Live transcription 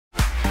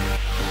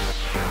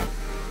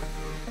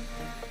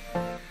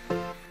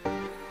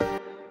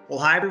Well,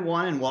 hi,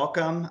 everyone, and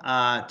welcome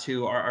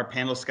to our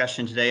panel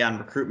discussion today on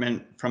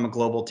recruitment from a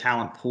global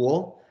talent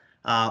pool.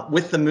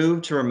 With the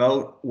move to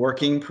remote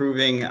working,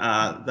 proving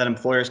that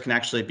employers can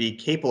actually be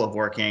capable of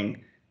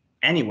working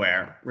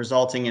anywhere,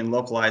 resulting in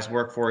localized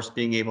workforce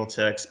being able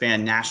to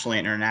expand nationally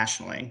and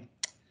internationally.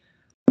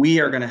 We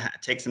are going to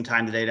take some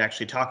time today to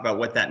actually talk about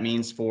what that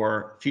means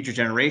for future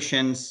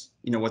generations,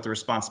 what the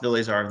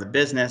responsibilities are of the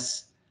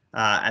business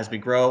as we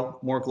grow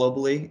more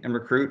globally and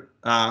recruit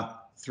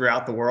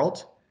throughout the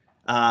world.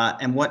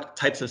 And what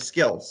types of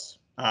skills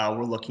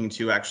we're looking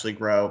to actually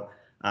grow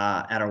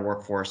at our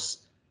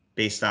workforce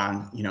based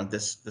on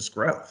this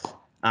growth.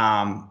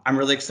 I'm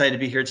really excited to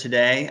be here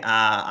today.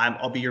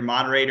 I'll be your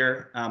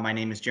moderator. My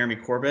name is Jeremy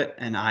Corbett,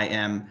 and I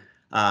am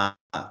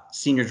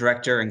Senior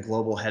Director and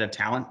Global Head of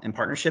Talent and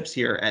Partnerships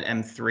here at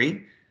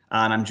mthree.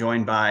 And I'm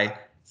joined by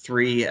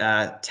three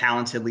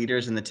talented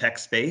leaders in the tech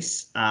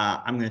space.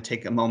 I'm going to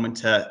take a moment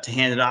to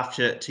hand it off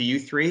to you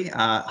three.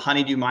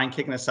 Honey, do you mind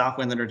kicking us off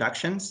with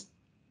introductions?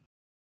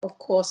 Of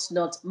course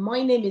not.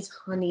 My name is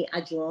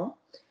Ajuwon.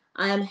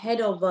 I am head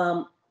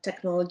of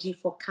technology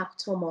for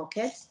capital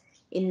markets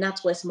in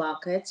NatWest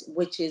Markets,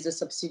 which is a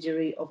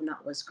subsidiary of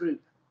NatWest Group.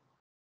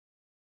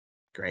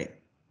 Great.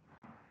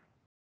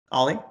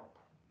 Ollie?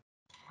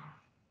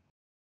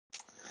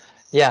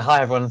 Yeah,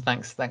 hi everyone.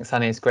 Thanks,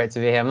 Honey. It's great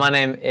to be here. My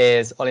name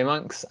is Ollie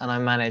Monks, and I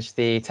manage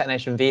the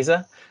TechNation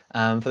Visa.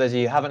 For those of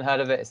you who haven't heard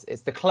of it,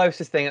 it's the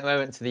closest thing at the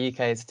moment to the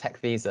UK's tech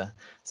visa.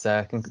 So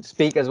I can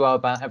speak as well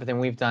about everything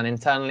we've done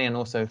internally and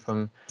also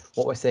from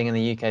what we're seeing in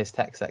the UK's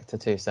tech sector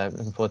too. So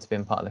looking forward to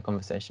being part of the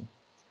conversation.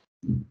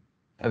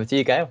 Over to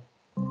you, Gaëlle.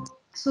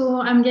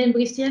 So I'm Gaëlle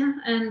Bristiel,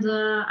 and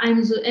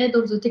I'm the head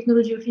of the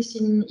technology office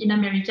in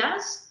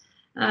Americas.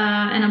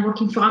 And I'm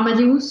working for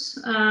Amadeus,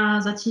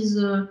 that is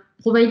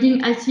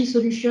providing IT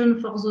solution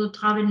for the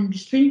travel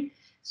industry.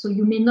 So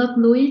you may not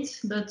know it,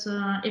 but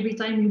every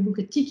time you book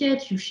a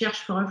ticket, you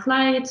search for a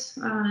flight,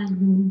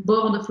 you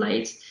board a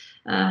flight,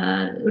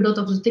 a lot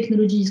of the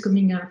technology is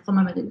coming from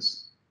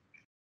Amadeus.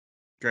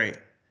 Great.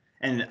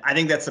 And I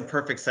think that's a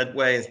perfect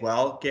segue as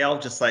well,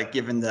 Gaëlle, just like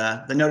given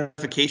the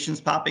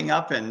notifications popping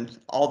up and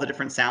all the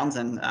different sounds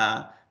and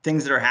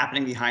things that are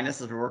happening behind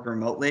us as we're working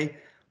remotely.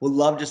 Would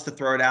love just to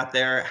throw it out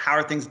there. How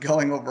are things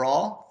going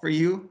overall for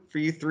you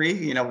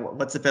three?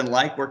 What's it been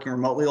like working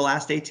remotely the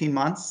last 18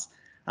 months?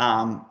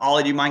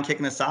 Ollie, do you mind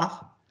kicking us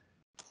off?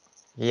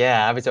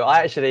 Yeah, so I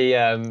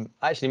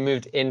actually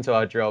moved into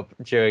our job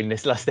during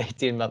this last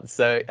 18 months.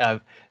 So I've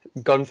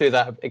gone through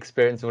that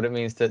experience of what it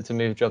means to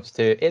move jobs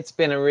too. It's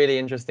been a really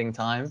interesting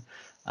time.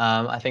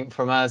 I think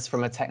from a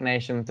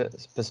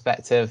TechNation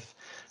perspective,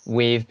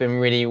 we've been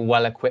really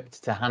well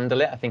equipped to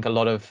handle it. I think a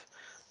lot of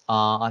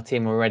our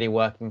team are already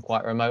working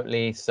quite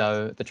remotely,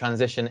 so the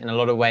transition in a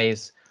lot of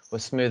ways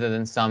was smoother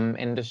than some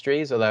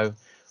industries, although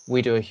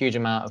we do a huge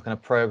amount of kind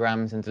of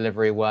programs and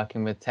delivery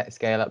working with tech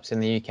scale-ups in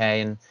the UK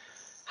and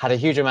had a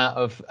huge amount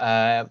of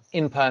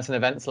in-person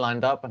events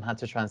lined up and had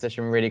to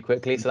transition really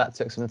quickly, so that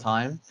took some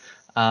time.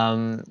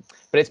 But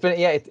it's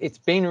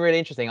been really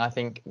interesting. I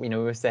think, we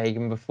were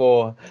saying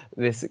before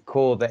this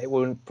call that it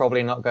will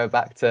probably not go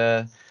back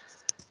to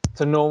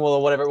normal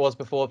or whatever it was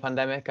before the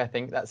pandemic. I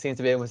think that seems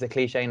to be almost a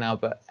cliche now,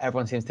 but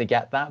everyone seems to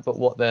get that. But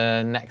what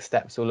the next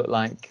steps will look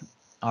like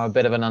are a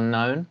bit of an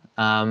unknown.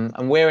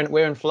 And we're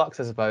in flux,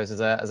 I suppose,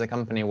 as a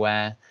company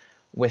where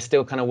we're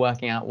still kind of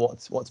working out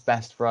what's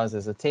best for us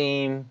as a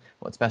team,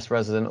 what's best for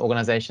us as an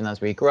organization as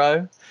we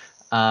grow.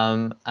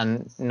 And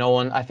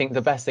I think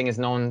the best thing is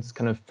no one's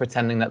kind of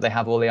pretending that they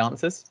have all the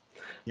answers.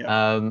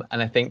 Yeah.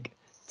 And I think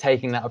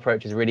taking that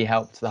approach has really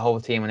helped the whole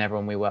team and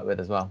everyone we work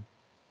with as well.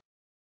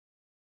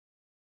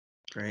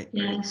 Great.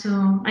 Yeah,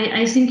 so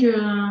I think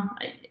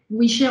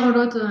we share a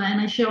lot,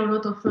 and I share a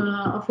lot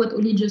of what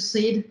Oli just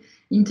said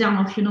in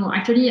terms of,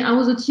 actually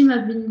how the team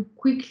have been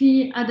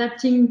quickly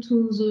adapting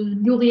to the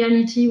new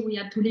reality we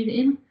had to live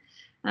in.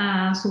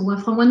 So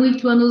from one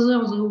week to another,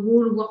 the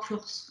whole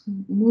workforce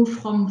moved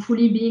from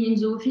fully being in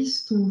the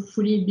office to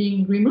fully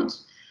being remote.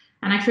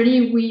 And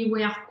actually we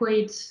were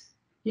quite,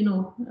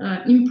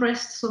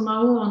 impressed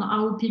somehow on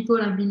how people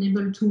have been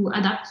able to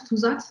adapt to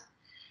that.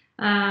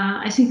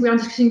 I think we are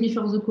discussing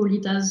before the call.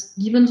 It has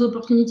given the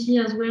opportunity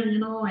as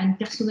well, and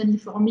personally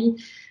for me,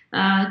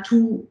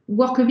 to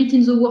work a bit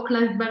in the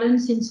work-life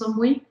balance in some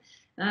way.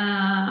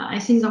 I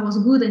think that was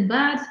good and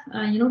bad,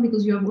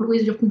 because you have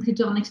always your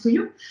computer next to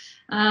you.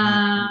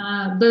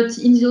 But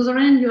in the other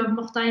end, you have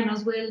more time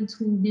as well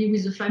to be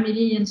with the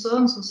family and so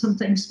on. So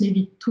sometimes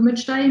maybe too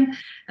much time.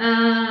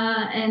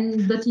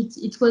 But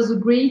it was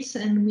great,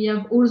 and we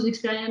have all the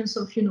experience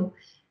of,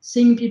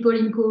 seeing people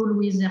in call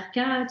with their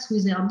cats,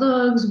 with their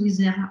dogs, with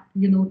their,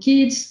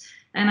 kids.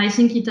 And I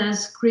think it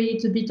has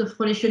created a bit of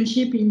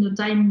relationship in the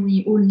time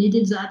we all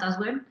needed that as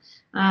well.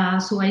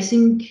 So I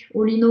think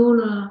all in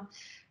all,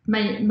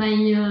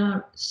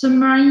 my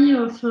summary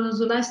of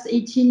the last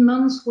 18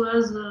 months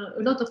was a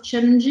lot of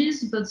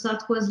challenges, but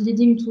that was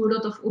leading to a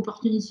lot of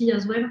opportunity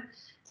as well,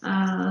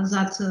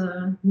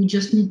 that we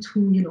just need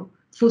to,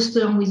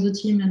 foster with the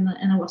team and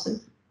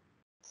ourselves.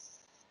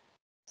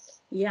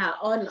 Yeah,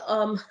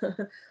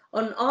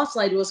 On our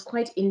side, it was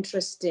quite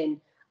interesting.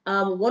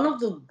 One of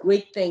the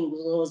great things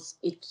was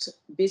it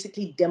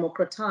basically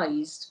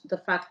democratized the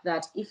fact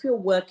that if you're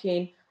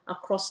working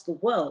across the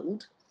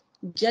world,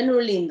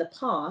 generally in the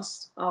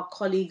past, our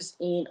colleagues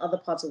in other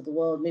parts of the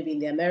world, maybe in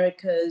the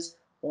Americas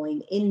or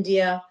in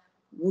India,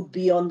 would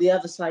be on the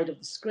other side of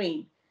the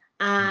screen.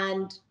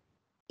 And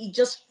it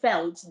just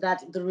felt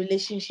that the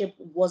relationship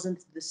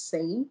wasn't the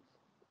same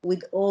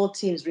with all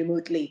teams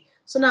remotely.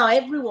 So now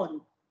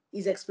everyone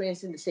is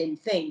experiencing the same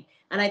thing.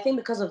 And I think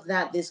because of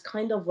that, there's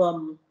kind of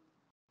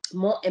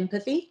more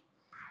empathy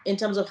in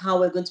terms of how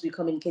we're going to be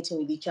communicating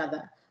with each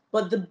other.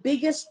 But the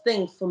biggest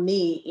thing for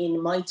me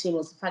in my team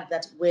was the fact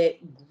that we're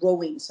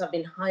growing. So I've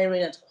been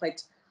hiring at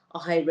quite a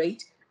high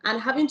rate,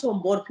 and having to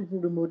onboard people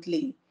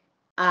remotely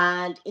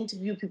and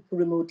interview people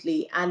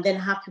remotely and then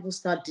have people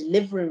start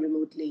delivering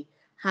remotely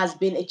has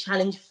been a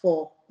challenge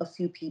for a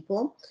few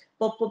people.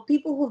 But for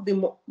people who've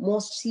been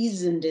more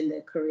seasoned in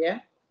their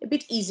career, a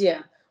bit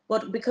easier.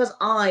 But because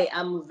I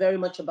am very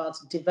much about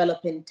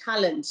developing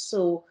talent,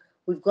 so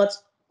we've got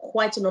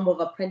quite a number of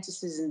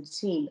apprentices in the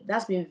team.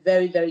 That's been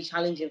very, very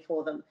challenging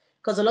for them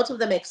because a lot of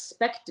them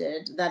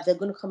expected that they're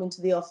going to come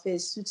into the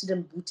office, suited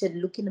and booted,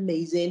 looking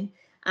amazing,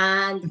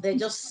 and they're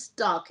just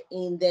stuck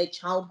in their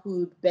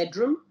childhood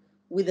bedroom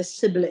with a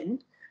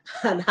sibling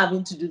and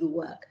having to do the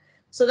work.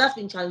 So that's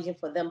been challenging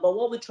for them. But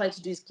what we try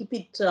to do is keep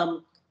it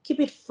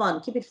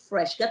fun, keep it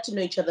fresh, get to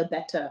know each other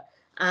better,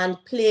 and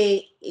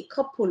play a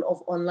couple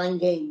of online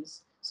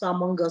games, so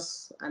Among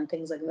Us and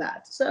things like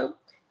that. So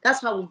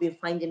that's how we've been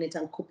finding it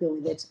and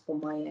coping with it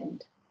from my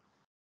end.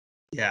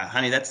 Yeah,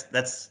 honey,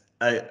 that's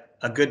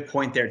a good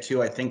point there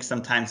too. I think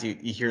sometimes you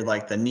hear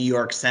like the New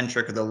York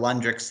centric or the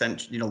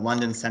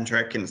London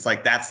centric, and it's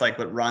like that's like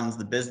what runs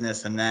the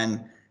business. And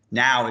then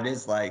now it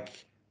is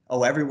like,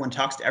 oh, everyone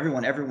talks to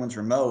everyone, everyone's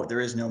remote. There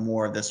is no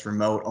more of this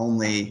remote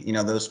only,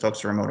 those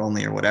folks are remote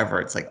only or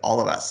whatever. It's like all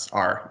of us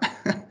are,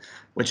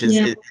 which is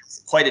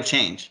it's quite a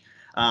change.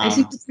 I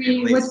think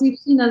what we've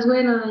seen as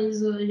well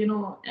is,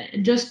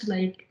 just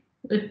like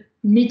a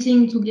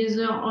meeting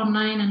together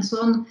online and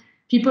so on,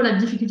 people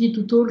have difficulty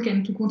to talk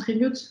and to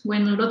contribute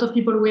when a lot of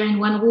people were in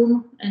one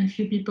room and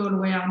few people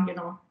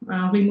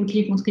were,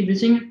 remotely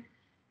contributing.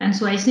 And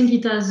so I think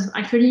it has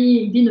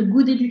actually been a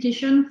good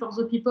education for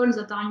the people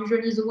that are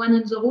usually the one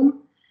in the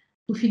room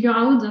to figure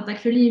out that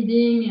actually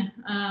being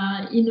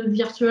in a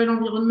virtual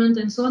environment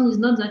and so on is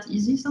not that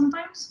easy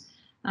sometimes.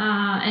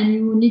 And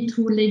you need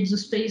to let the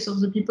space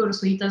of the people.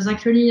 So it has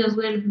actually as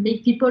well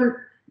made people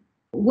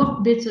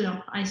work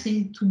better, I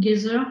think,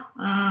 together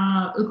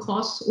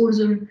across all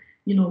the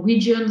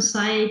region,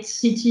 site,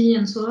 city,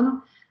 and so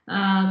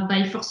on,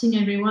 by forcing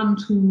everyone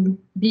to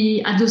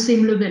be at the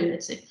same level,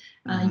 let's say.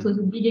 It was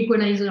a big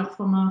equalizer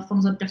from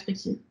that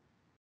perspective.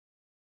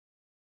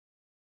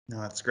 No,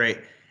 that's great.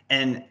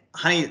 And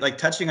honey, like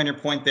touching on your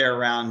point there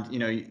around,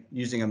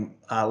 using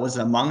was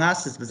it Among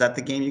Us? Was that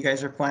the game you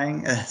guys are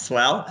playing as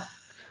well?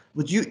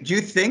 Do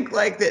you think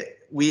like that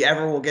we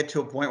ever will get to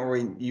a point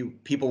where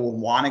people will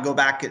want to go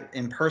back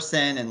in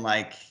person and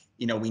like,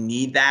 we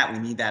need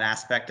that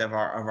aspect of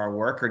our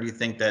work, or do you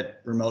think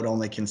that remote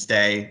only can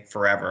stay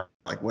forever?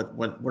 Like what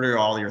are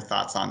all your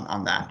thoughts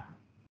on that?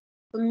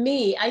 For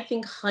me, I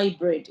think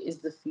hybrid is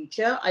the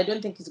future. I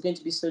don't think it's going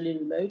to be solely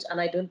remote,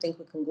 and I don't think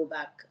we can go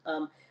back.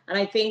 And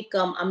I think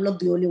I'm not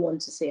the only one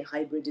to say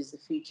hybrid is the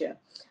future.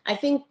 I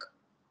think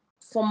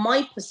from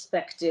my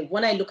perspective,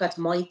 when I look at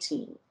my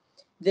team,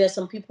 there are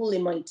some people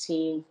in my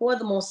team who are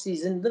the more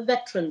seasoned, the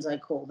veterans, I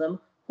call them,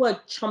 who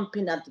are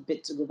chomping at the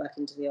bit to go back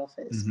into the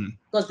office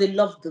because they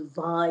love the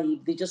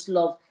vibe. They just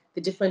love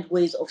the different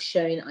ways of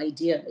sharing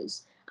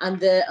ideas. And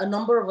there are a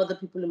number of other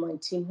people in my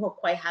team who are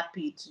quite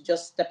happy to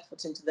just step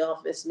foot into the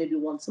office maybe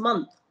once a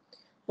month.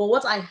 But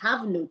what I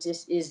have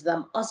noticed is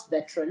us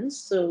veterans,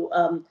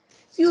 so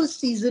few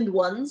seasoned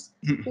ones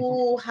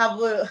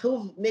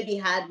who've maybe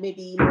had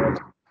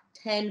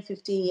 10,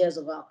 15 years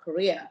of our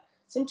career,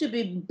 seem to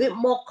be a bit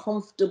more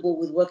comfortable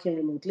with working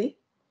remotely.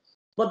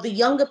 But the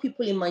younger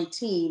people in my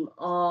team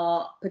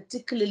are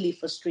particularly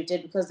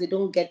frustrated because they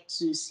don't get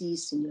to see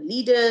senior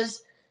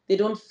leaders. They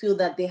don't feel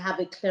that they have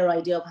a clear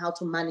idea of how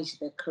to manage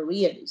their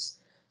careers.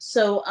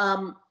 So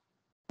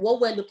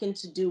what we're looking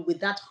to do with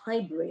that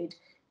hybrid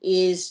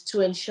is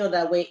to ensure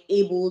that we're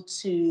able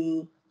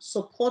to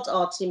support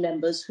our team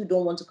members who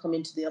don't want to come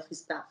into the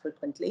office that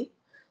frequently.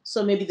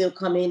 So maybe they'll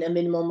come in a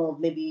minimum of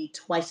maybe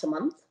twice a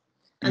month.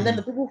 And then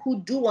the people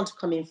who do want to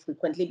come in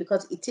frequently,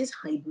 because it is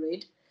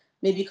hybrid,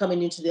 maybe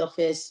coming into the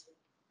office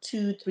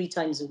 2-3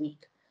 times a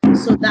week.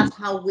 So that's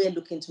how we're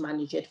looking to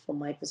manage it from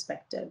my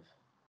perspective.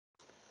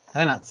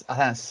 I think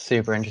that's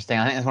super interesting.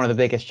 I think it's one of the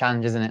biggest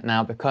challenges in it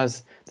now,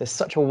 because there's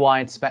such a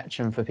wide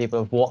spectrum for people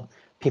of what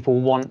people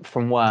want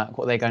from work,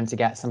 what they're going to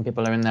get. Some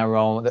people are in their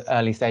role at the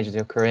early stages of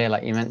your career,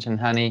 like you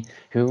mentioned, honey,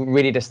 who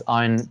really just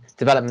are in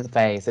development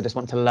phase. They just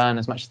want to learn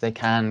as much as they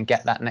can,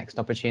 get that next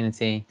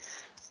opportunity.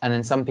 And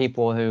then some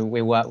people who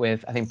we work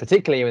with, I think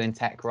particularly within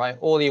tech, right?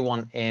 All you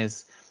want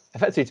is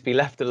effectively to be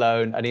left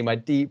alone. I need my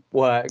deep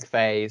work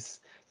phase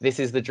this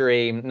is the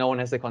dream. No one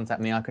has to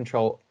contact me. I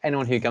control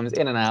anyone who comes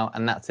in and out,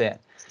 and that's it.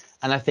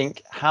 And I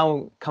think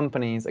how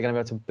companies are going to be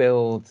able to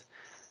build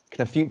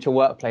kind of future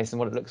workplace and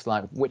what it looks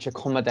like, which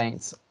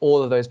accommodates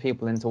all of those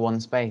people into one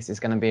space, is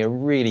going to be a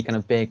really kind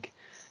of big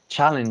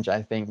challenge.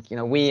 I think, you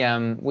know,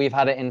 we've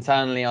had it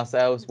internally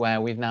ourselves where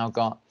we've now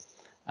got,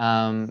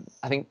 I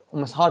think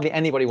almost hardly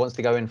anybody wants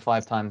to go in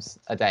 5 times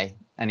a day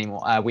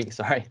anymore,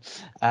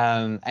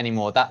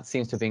 anymore. That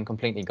seems to have been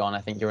completely gone. I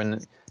think you're in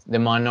the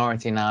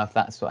minority now if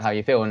that's how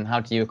you feel. And how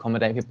do you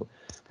accommodate people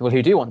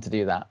who do want to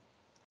do that?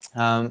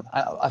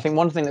 I think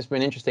one thing that's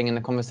been interesting in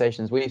the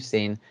conversations we've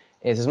seen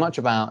is as much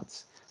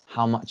about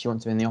how much you want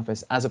to be in the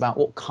office as about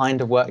what kind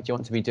of work do you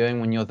want to be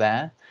doing when you're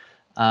there.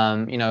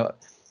 You know,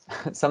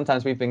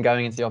 sometimes we've been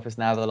going into the office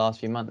now for the last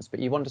few months, but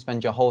you want to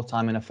spend your whole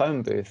time in a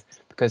phone booth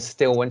because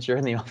still once you're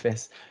in the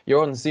office,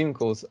 you're on Zoom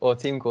calls or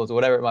Team calls or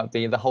whatever it might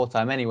be the whole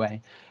time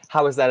anyway.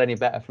 How is that any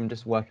better from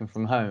just working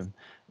from home?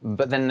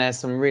 But then there's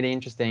some really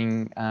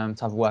interesting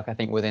type of work, I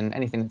think, within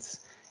anything that's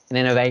an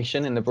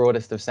innovation in the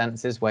broadest of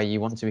senses, where you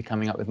want to be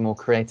coming up with more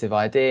creative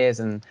ideas.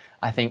 And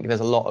I think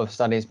there's a lot of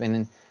studies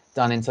been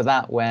done into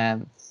that,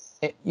 where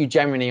you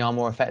generally are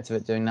more effective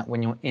at doing that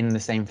when you're in the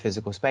same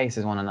physical space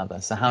as one another.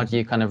 So how do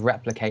you kind of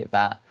replicate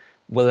that?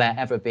 Will there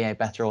ever be a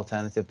better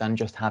alternative than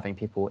just having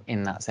people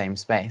in that same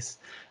space?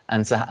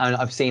 And so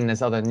I've seen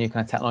there's other new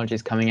kind of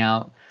technologies coming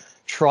out,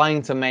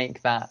 trying to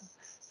make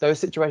those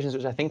situations,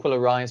 which I think will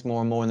arise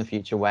more and more in the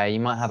future, where you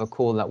might have a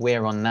call that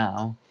we're on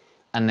now,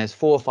 and there's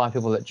 4 or 5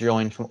 people that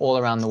joined from all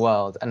around the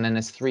world, and then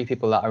there's 3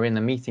 people that are in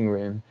the meeting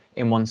room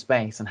in one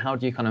space. And how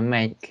do you kind of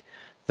make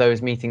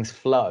those meetings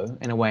flow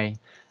in a way?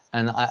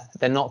 And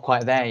they're not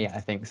quite there yet, I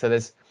think. So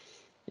it's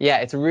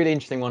a really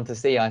interesting one to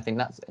see. I think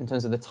that's, in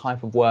terms of the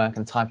type of work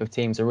and type of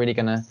teams, are really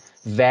going to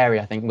vary,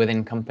 I think,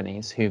 within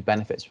companies who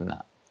benefits from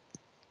that.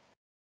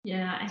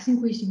 Yeah, I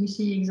think we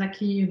see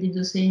exactly a bit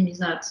the same, is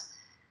that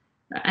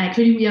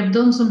actually we have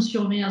done some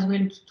survey as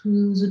well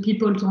to the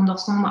people to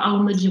understand how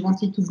much they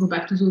wanted to go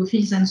back to the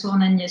office and so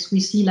on. And yes, we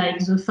see like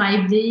the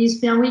 5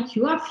 days per week,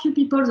 you have few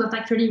people that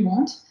actually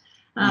want,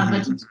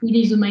 but it's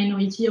really the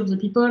minority of the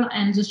people.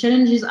 And the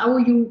challenge is how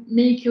you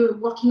make a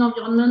working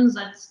environment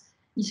that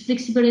is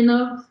flexible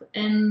enough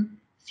and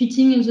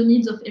fitting in the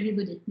needs of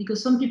everybody.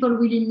 Because some people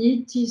really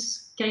need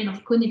this kind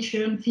of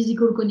connection,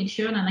 physical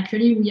connection. And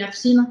actually we have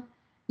seen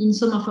in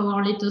some of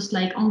our latest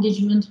like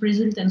engagement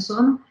results and so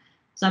on,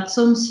 that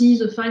some see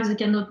the fact they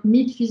cannot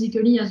meet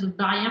physically as a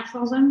barrier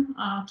for them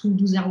to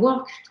do their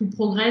work, to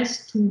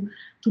progress, to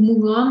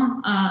move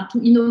on,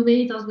 to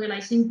innovate as well. I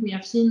think we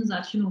have seen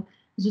that, you know,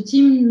 the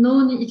team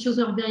know each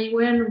other very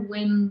well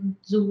when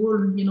the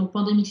whole, you know,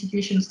 pandemic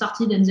situation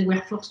started and they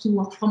were forced to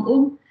work from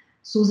home.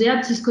 So they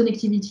had this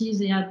connectivity,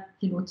 they had,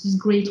 you know, this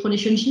great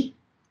relationship.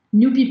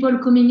 New people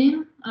coming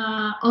in,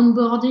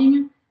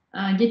 onboarding,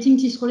 getting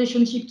this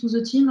relationship to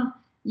the team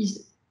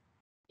is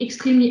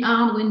extremely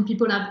hard when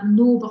people have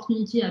no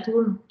opportunity at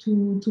all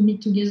to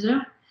meet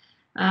together.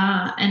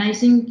 And I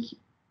think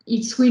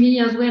it's really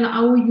as well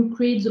how you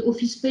create the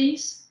office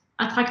space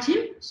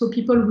attractive, so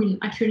people will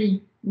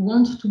actually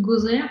want to go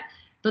there,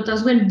 but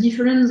as well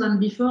different than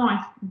before.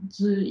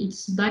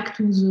 It's back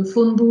to the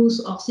phone booth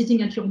or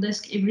sitting at your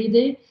desk every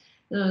day.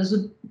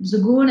 The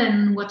goal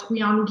and what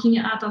we are looking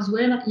at as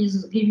well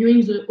is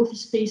reviewing the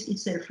office space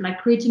itself,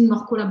 like creating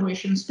more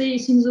collaboration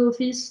space in the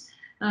office,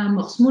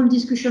 more small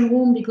discussion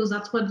room, because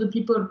that's what the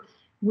people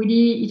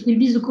really, it will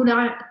be the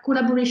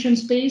collaboration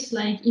space,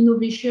 like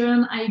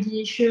innovation,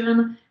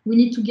 ideation. We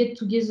need to get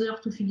together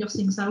to figure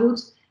things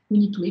out. We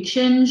need to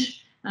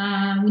exchange.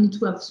 We need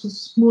to have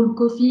small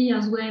coffee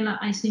as well.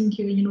 I think,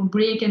 you know,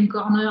 break and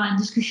corner and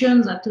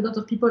discussion that a lot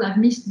of people have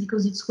missed,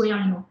 because it's where,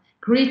 you know,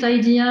 great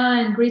idea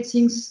and great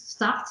things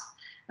start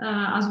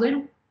as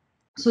well.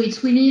 So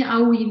it's really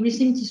how we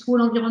rethink this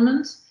whole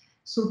environment.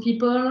 So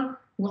people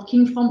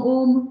working from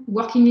home,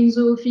 working in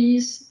the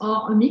office,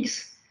 or a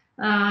mix,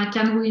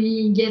 can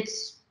really get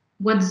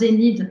what they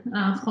need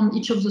from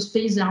each of the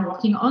space they are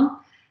working on.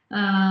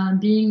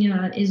 Being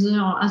either,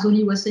 as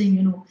Oli was saying,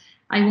 you know,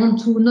 I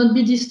want to not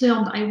be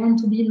disturbed, I want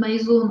to be in my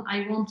zone,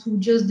 I want to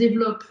just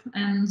develop,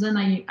 and then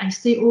I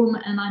stay home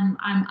and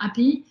I'm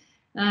happy.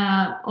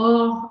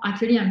 Or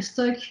actually I'm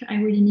stuck, I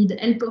really need the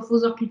help of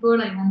other people,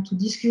 I want to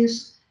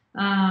discuss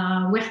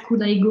where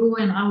could I go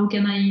and how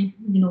can I,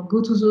 you know,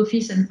 go to the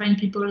office and find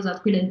people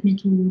that will help me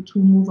to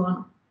move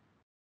on.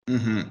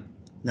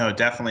 No,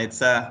 definitely.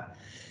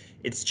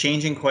 It's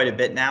changing quite a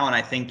bit now. And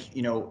I think,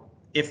 you know,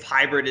 if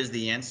hybrid is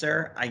the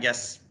answer, I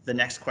guess the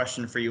next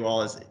question for you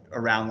all is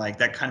around, like,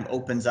 that kind of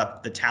opens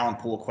up the talent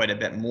pool quite a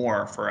bit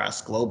more for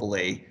us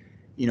globally.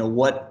 You know,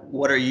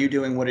 what are you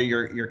doing? What are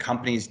your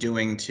companies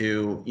doing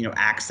to, you know,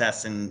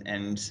 access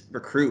and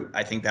recruit,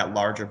 I think, that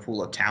larger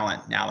pool of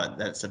talent now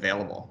that it's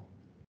available?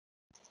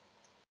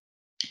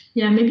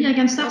 Yeah, maybe I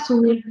can start. So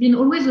we've been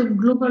always a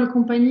global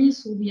company,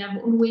 so we have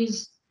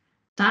always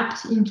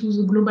tapped into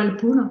the global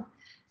pool.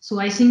 So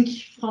I think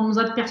from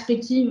that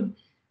perspective,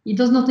 it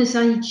does not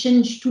necessarily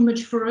change too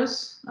much for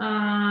us.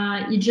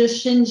 It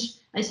just changed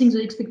I think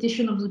the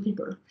expectation of the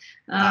people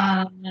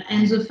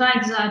and the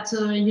fact that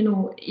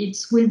it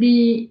will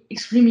be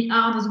extremely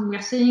hard, as we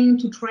were saying,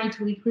 to try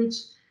to recruit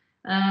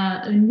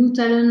a new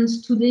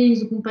talent today in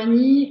the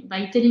company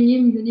by telling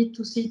him you need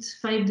to sit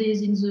 5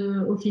 days in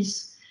the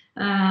office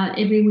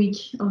every week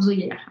of the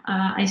year.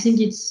 I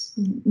think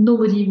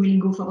nobody will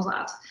go for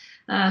that.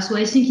 So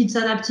I think it's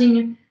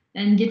adapting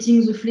and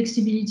getting the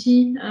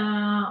flexibility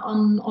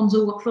on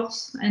the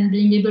workforce and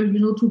being able,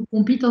 to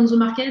compete on the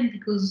market,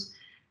 because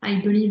I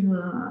believe,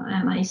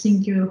 and I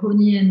think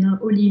Honi and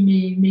Oli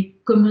may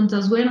comment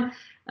as well,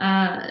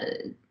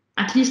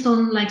 at least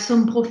on like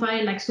some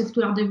profile like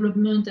software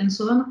development and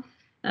so on,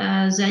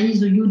 there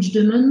is a huge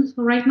demand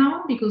right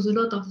now, because a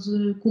lot of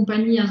the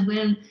company as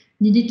well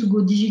needed to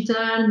go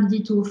digital,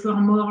 needed to offer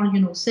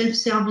more,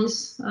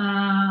 self-service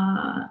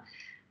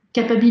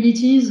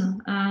capabilities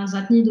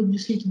that need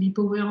obviously to be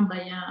powered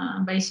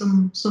by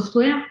some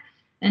software,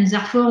 and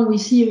therefore we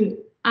see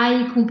a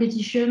high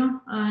competition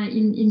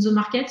in the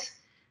market.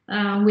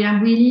 Where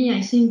really,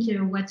 I think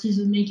what is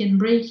a make and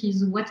break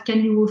is what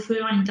can you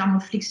offer in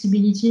terms of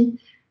flexibility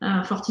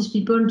for these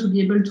people to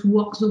be able to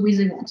work the way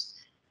they want.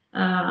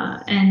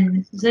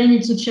 And then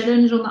it's a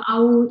challenge on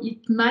how it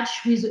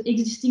matches with the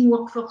existing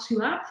workforce you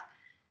have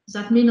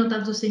that may not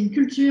have the same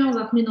culture,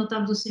 that may not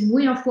have the same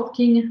way of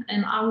working,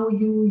 and how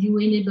you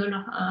enable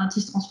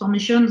this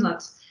transformation.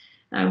 That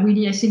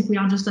really, I think we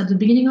are just at the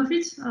beginning of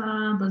it,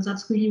 but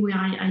that's really where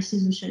I see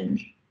the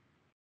challenge.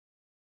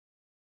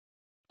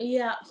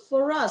 Yeah,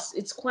 for us,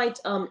 it's quite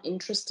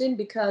interesting,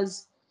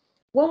 because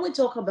when we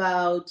talk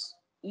about,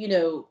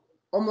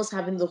 almost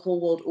having the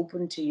whole world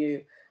open to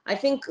you, I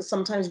think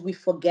sometimes we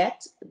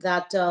forget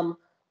that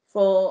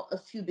for a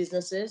few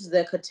businesses,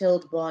 they're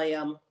curtailed by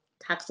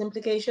tax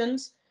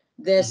implications.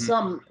 There's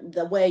some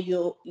where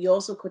you're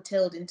also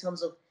curtailed in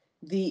terms of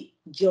the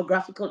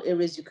geographical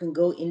areas you can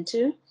go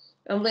into.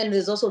 And then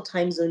there's also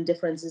time zone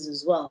differences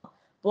as well.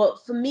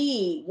 But for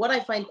me, what I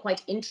find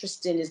quite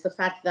interesting is the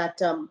fact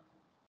that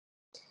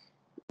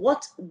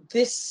what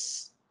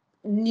this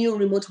new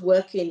remote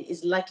working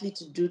is likely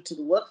to do to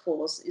the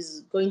workforce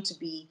is going to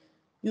be,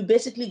 you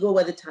basically go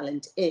where the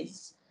talent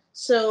is.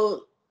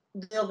 So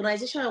the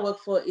organization I work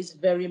for is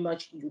very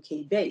much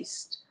UK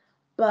based,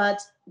 but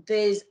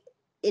there's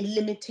a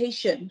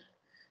limitation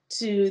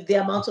to the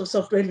amount of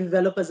software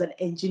developers and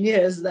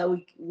engineers that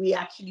we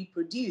actually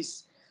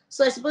produce.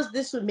 So I suppose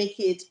this would make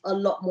it a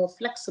lot more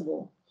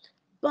flexible.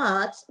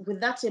 But with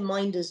that in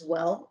mind as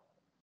well,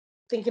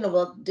 thinking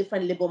about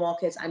different labor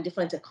markets and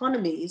different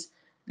economies,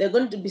 there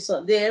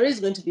is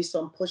going to be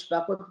some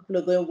pushback where people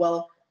are going,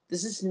 well,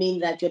 does this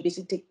mean that you're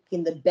basically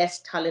taking the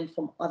best talent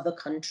from other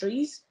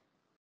countries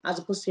as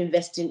opposed to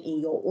investing in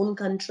your own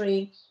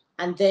country?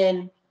 And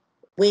then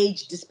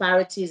wage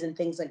disparities and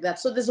things like that.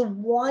 So there's a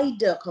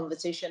wider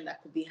conversation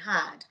that could be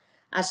had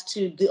as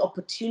to the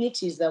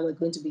opportunities that we're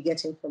going to be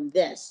getting from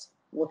this,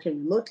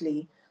 working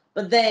remotely,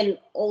 but then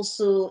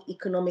also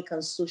economic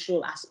and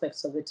social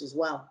aspects of it as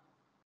well.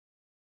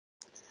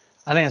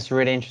 I think that's a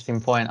really interesting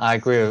point. I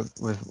agree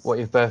with what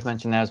you've both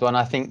mentioned there as well. And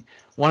I think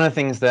one of the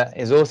things that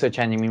is also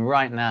changing, I mean,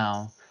 right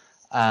now,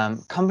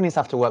 companies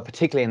have to work,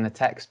 particularly in the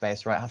tech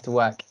space, right, have to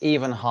work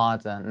even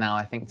harder now,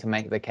 I think, to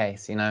make the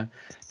case.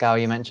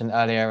 Gaëlle, you mentioned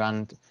earlier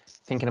around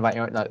thinking about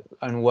your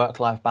own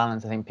work-life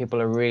balance. I think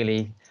people are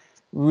really,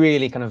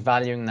 really kind of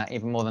valuing that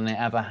even more than they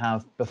ever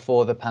have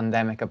before the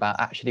pandemic, about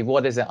actually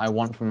what is it I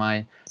want from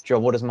my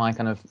job? What is my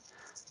kind of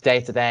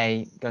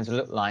day-to-day going to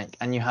look like?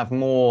 And you have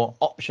more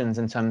options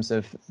in terms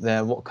of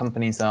what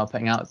companies are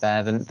putting out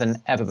there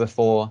than ever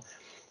before.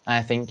 And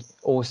I think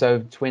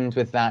also twinned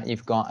with that,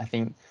 you've got, I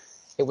think,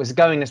 it was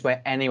going this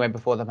way anyway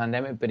before the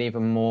pandemic, but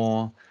even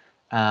more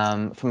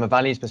from a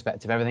values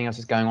perspective, everything else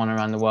is going on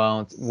around the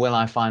world. Will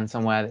I find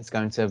somewhere that's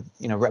going to,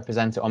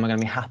 represent it? Or am I going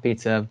to be happy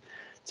to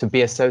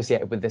be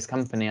associated with this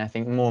company? I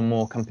think more and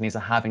more companies are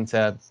having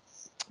to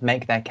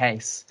make their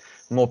case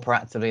more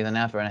proactively than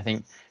ever. And I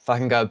think if I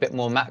can go a bit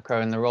more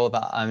macro in the role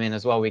that I'm in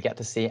as well, we get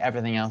to see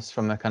everything else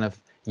from a kind of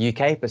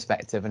UK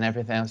perspective and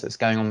everything else that's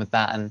going on with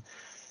that. And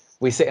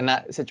we sit in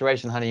that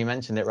situation, Honey, you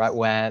mentioned it, right,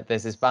 where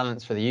there's this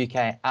balance for the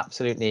UK,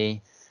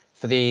 absolutely,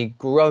 for the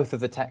growth of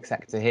the tech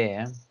sector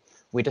here.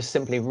 We just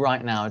simply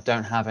right now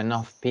don't have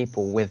enough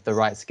people with the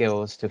right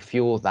skills to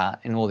fuel that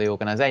in all the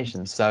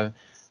organizations. So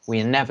we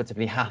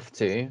inevitably have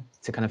to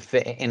kind of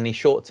fit it in the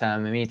short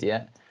term,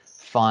 immediate,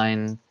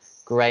 find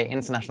great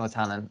international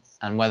talent.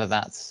 And whether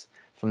that's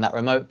from that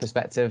remote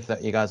perspective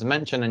that you guys have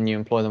mentioned and you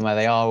employ them where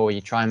they are, or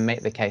you try and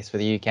make the case for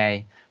the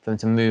UK, for them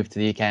to move to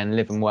the UK and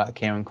live and work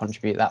here and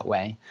contribute that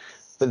way.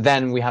 But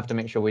then we have to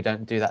make sure we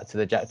don't do that to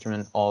the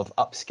detriment of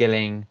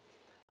upskilling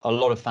a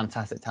lot of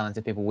fantastic,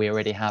 talented people we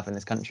already have in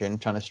this country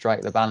and trying to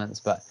strike the balance.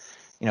 But,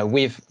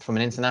 we've, from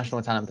an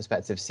international talent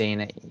perspective,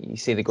 seen it. You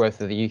see the growth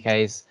of the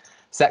UK's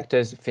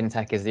sectors.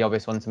 FinTech is the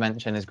obvious one to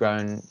mention, has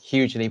grown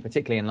hugely,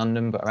 particularly in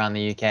London, but around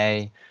the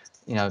UK,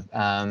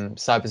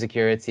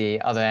 cybersecurity,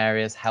 other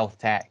areas, health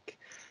tech,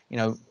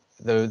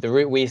 the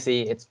route we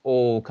see, it's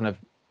all kind of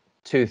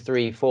 2,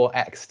 3,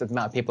 4x the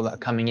amount of people that are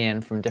coming in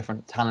from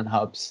different talent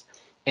hubs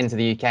into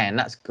the UK, and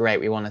that's great.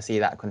 We want to see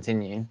that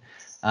continue.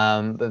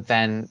 But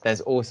then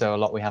there's also a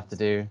lot we have to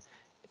do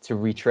to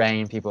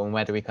retrain people, and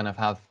where do we kind of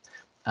have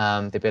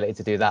the ability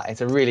to do that?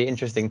 It's a really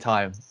interesting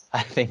time,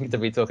 I think, to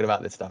be talking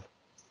about this stuff.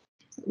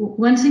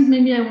 One thing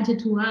maybe I wanted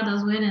to add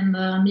as well,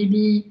 and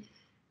maybe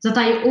that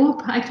I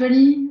hope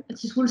actually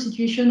this whole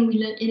situation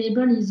will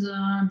enable is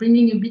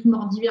bringing a bit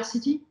more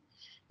diversity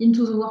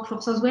into the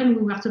workforce as well. We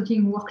were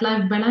talking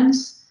work-life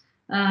balance,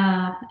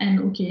 and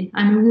okay,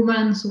 I'm a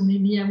woman, so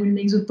maybe I will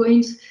make the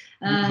point.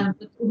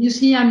 But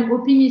obviously, I'm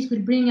hoping it will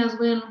bring as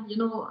well, you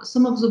know,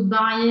 some of the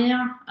barrier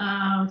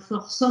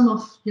for some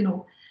of, you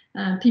know,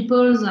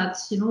 people that,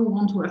 you know,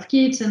 want to have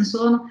kids and so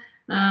on.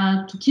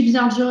 To keep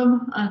their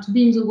job, to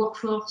be in the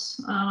workforce,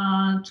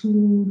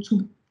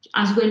 to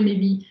as well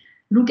maybe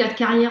look at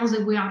careers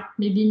they were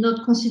maybe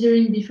not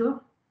considering before.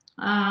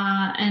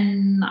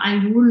 And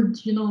I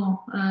would, you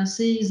know,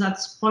 say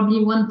that's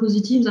probably one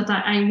positive that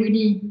I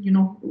really, you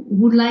know,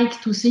 would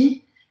like to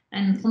see.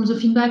 And from the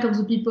feedback of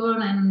the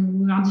people, and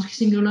we are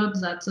discussing a lot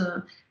that,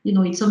 you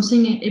know, it's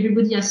something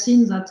everybody has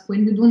seen, that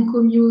when you don't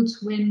commute,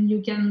 when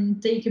you can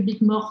take a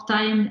bit more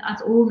time at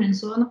home and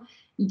so on,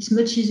 it's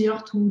much easier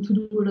to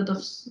do a lot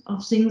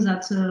of things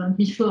that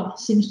before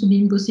seems to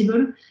be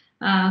impossible.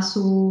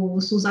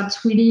 So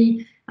that's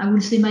really, I will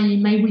say,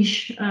 my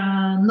wish,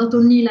 not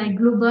only like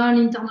global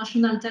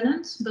international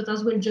talent, but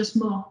as well just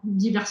more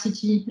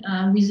diversity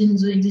within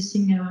the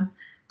existing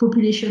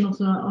population of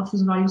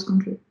the various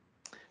countries.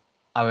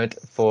 I would,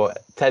 for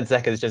 10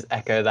 seconds, just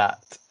echo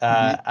that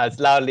as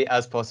loudly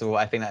as possible.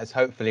 I think that is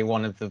hopefully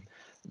one of the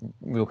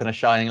real kind of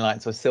shining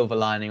lights or silver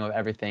lining of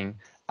everything.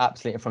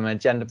 Absolutely, from a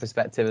gender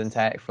perspective in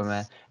tech, from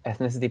an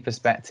ethnicity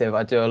perspective.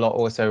 I do a lot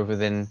also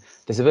within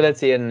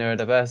disability and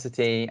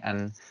neurodiversity,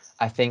 and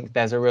I think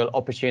there's a real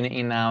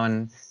opportunity now,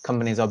 and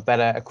companies are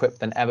better equipped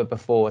than ever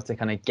before to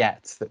kind of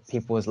get that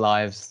people's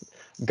lives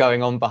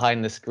going on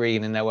behind the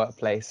screen in their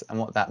workplace and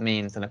what that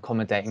means, and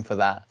accommodating for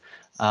that.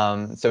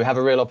 So we have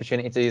a real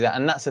opportunity to do that,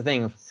 and that's the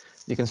thing.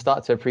 You can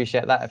start to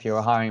appreciate that if you're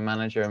a hiring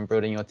manager and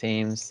building your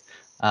teams.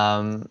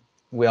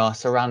 We are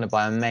surrounded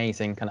by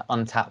amazing kind of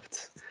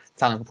untapped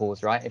talent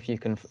pools, right? If you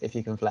can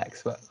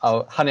flex. But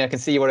oh, honey, I can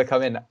see you want to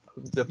come in.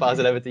 To pass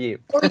it over to you.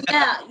 Oh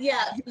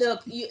yeah.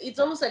 Look, it's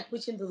almost like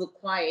preaching to the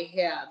choir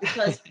here,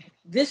 because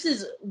this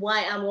is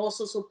why I'm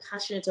also so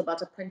passionate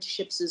about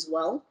apprenticeships as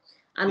well,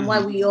 and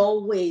why we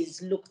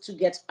always look to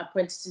get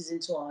apprentices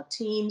into our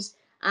teams.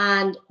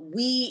 And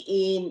we,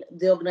 in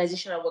the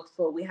organization I work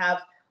for, we have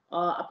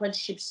our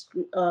apprenticeships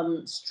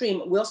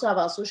stream. We also have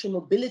our social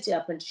mobility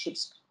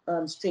apprenticeships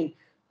stream.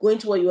 Going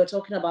to what you were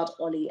talking about,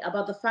 Ollie,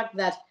 about the fact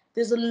that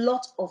there's a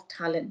lot of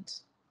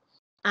talent,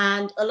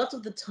 and a lot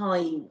of the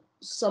time,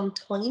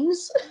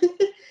 sometimes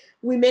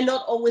we may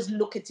not always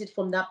look at it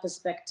from that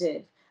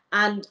perspective.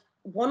 And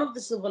one of the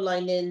silver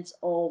linings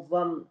of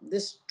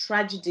this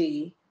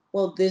tragedy,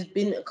 well, there's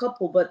been a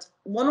couple, but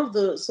one of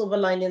the silver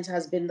linings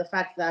has been the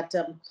fact that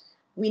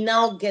we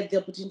now get the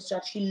opportunity to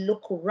actually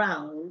look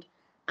around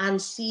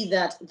and see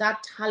that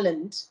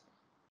talent,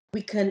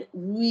 we can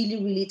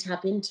really, really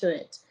tap into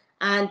it.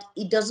 And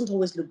it doesn't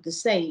always look the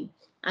same.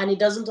 And it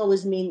doesn't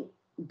always mean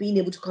being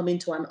able to come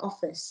into an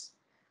office.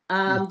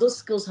 Those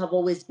skills have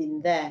always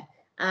been there.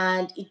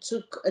 And it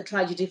took a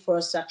tragedy for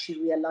us to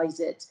actually realize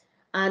it.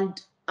 And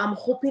I'm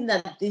hoping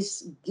that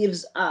this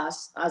gives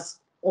us, as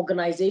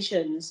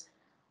organizations,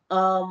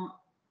 an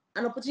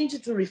opportunity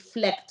to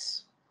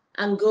reflect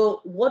and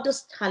go, what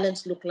does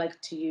talent look like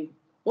to you?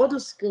 What do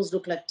skills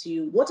look like to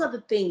you? What are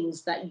the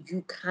things that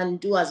you can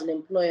do as an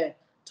employer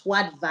to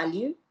add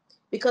value?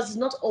 Because it's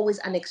not always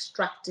an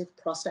extractive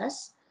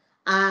process.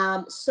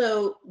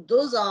 So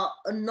those are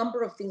a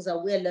number of things that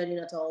we're learning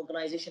at our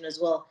organization as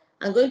well.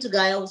 And going to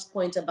Gaëlle's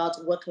point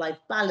about work-life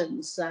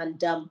balance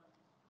and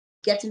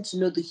getting to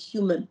know the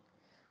human,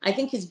 I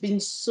think it's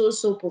been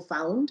so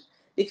profound,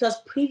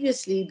 because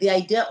previously the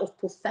idea of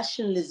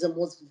professionalism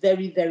was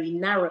very, very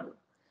narrow.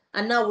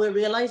 And now we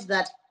realize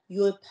that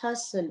you're a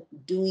person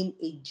doing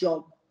a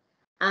job,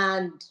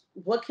 and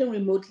working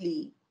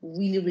remotely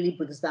really, really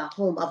brings that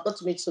home. I've got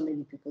to meet so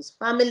many people's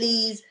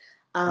families.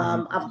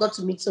 I've got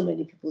to meet so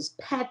many people's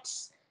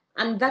pets.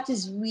 And that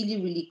is really,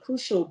 really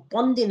crucial,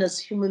 bonding as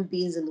human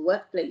beings in the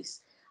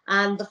workplace.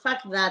 And the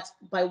fact that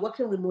by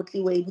working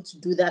remotely, we're able to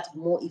do that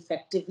more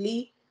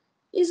effectively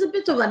is a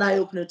bit of an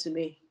eye-opener to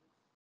me.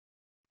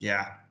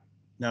 Yeah,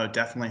 no,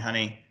 definitely,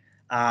 honey.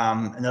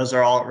 And those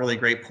are all really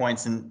great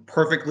points, and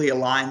perfectly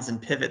aligns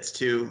and pivots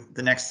to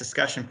the next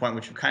discussion point,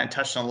 which we kind of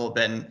touched on a little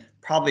bit and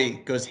probably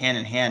goes hand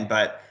in hand.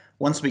 But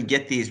once we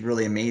get these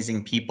really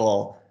amazing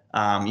people,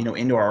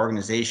 into our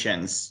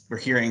organizations, we're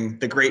hearing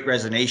the great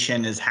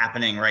resignation is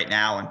happening right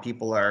now, and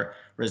people are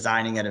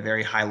resigning at a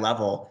very high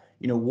level.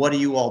 What do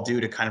you all do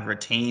to kind of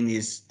retain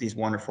these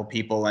wonderful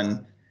people,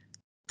 and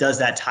does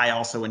that tie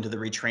also into the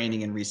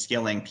retraining and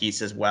reskilling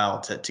piece as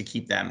well to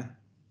keep them?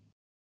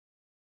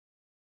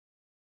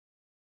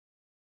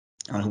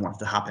 I don't know who wants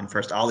to hop in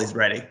first. Ollie's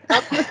ready.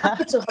 I'm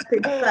happy to hop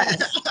in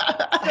first.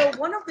 So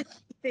one of the key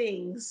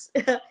things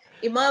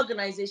in my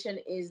organization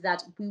is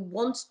that we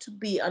want to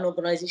be an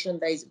organization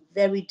that is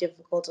very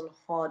difficult and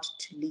hard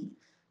to leave.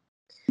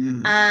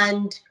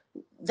 And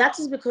that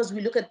is because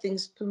we look at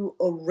things through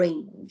a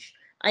range.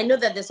 I know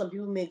that there's some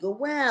people who may go,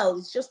 well,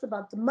 it's just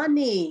about the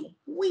money.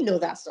 We know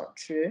that's not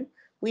true.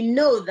 We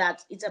know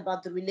that it's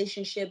about the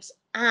relationships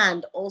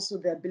and also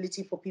the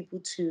ability for people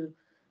to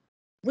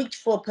reach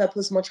for a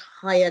purpose much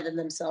higher than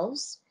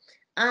themselves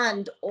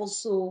and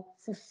also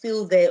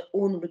fulfill their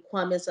own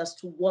requirements as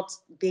to what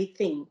they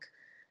think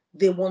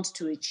they want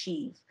to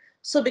achieve.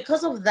 So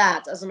because of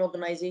that, as an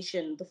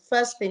organization, the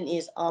first thing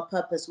is our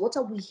purpose. What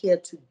are we here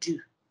to do?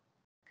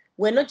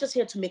 We're not just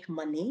here to make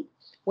money.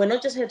 We're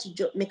not just here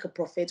to make a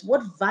profit.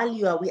 What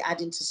value are we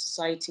adding to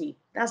society?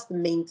 That's the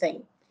main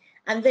thing.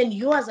 And then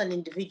you as an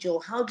individual,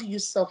 how do you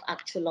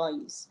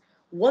self-actualize?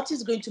 What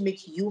is going to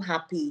make you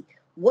happy?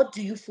 What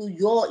do you feel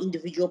your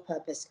individual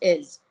purpose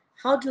is?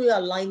 How do we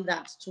align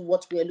that to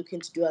what we are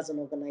looking to do as an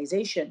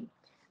organization?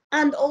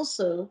 And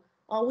also,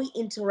 are we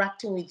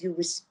interacting with you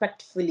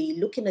respectfully,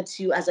 looking at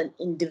you as an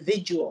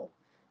individual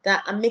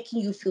that are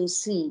making you feel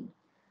seen?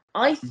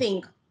 I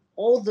think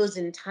all those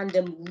in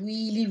tandem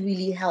really,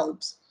 really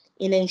helps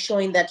in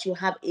ensuring that you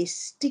have a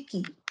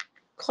sticky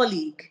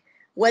colleague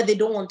where they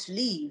don't want to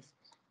leave.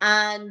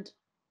 And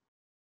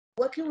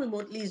working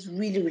remotely is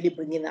really, really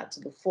bringing that to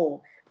the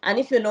fore. And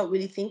if you're not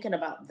really thinking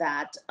about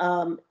that,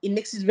 it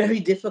makes it very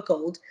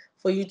difficult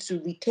for you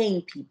to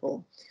retain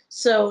people.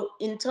 So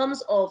in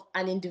terms of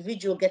an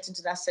individual getting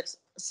to that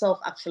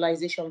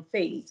self-actualization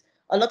phase,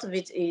 a lot of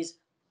it is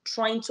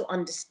trying to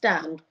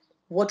understand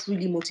what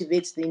really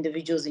motivates the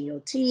individuals in your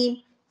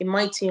team. In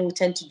my team, we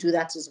tend to do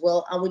that as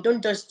well. And we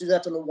don't just do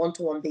that on a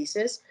one-to-one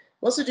basis.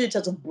 We also do it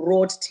as a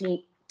broad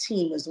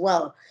team as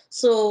well.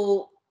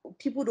 So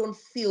people don't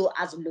feel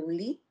as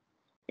lonely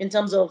in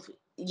terms of,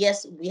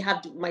 yes, we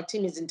have, my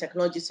team is in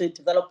technology, so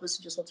developers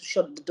just want to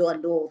shut the door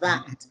and do all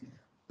that.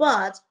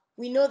 But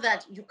we know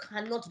that you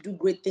cannot do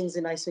great things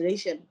in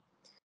isolation.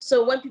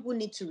 So when people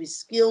need to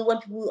reskill, when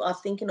people are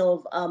thinking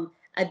of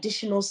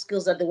additional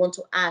skills that they want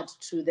to add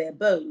to their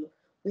bow,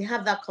 we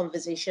have that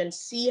conversation,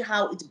 see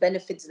how it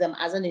benefits them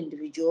as an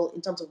individual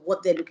in terms of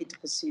what they're looking to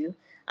pursue,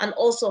 and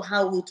also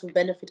how it will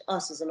benefit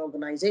us as an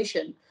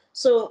organization.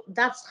 So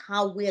that's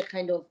how we're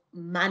kind of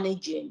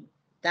managing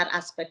that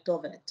aspect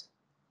of it.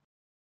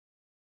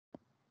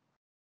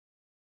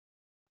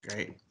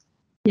 Great.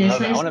 Yes,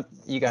 I want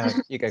to. You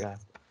go.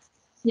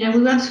 Yeah,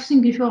 we were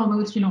discussing before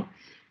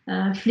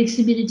about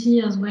flexibility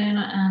as well,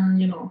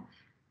 and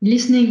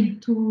listening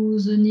to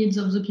the needs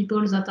of the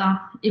people that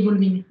are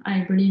evolving.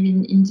 I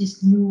believe in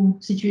this new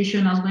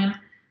situation as well.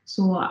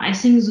 So I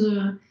think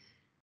the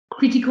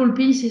critical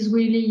piece is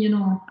really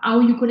how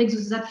you collect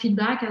that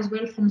feedback as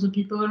well from the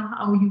people,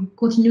 how you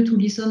continue to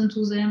listen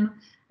to them,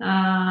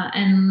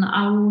 and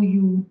how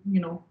you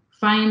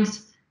find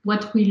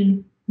what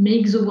will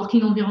make the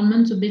working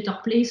environment a better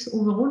place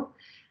overall.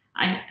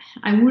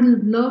 I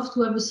would love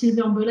to have a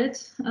silver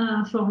bullet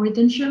for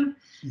retention,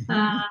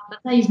 but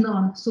that is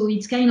none. So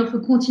it's kind of a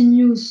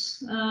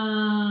continuous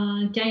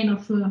kind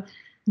of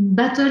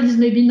battle is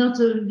maybe not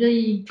a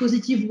very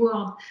positive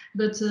word,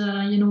 but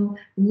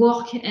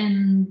work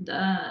and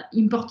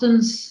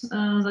importance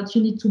that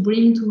you need to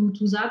bring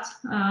to that.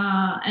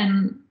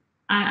 And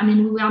I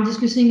mean, we are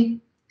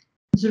discussing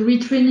the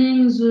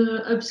retraining,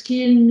 the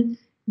upskill,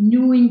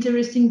 new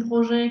interesting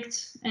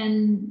projects,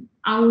 and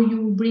how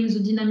you bring the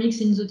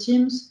dynamics in the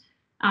teams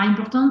are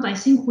important. I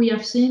think we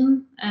have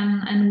seen,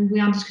 and we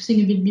are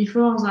discussing a bit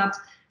before, that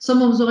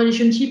some of the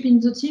relationship in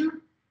the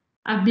team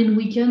have been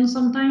weakened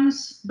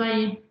sometimes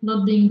by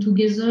not being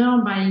together,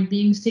 by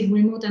being still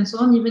remote and so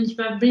on, even if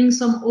I bring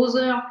some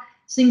other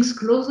things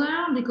closer,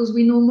 because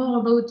we know more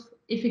about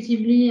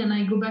effectively, and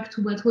I go back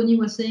to what Ronnie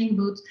was saying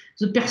about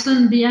the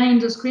person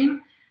behind the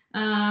screen.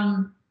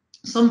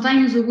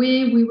 Sometimes the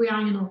way we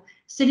were,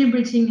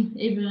 celebrating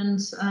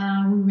events,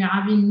 we were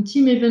having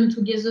team event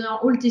together,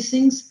 all these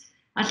things,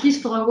 at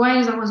least for a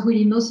while, there was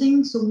really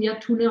nothing. So we had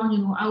to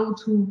learn, how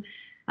to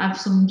have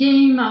some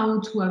game, how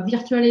to have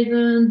virtual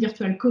event,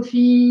 virtual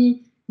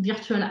coffee,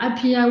 virtual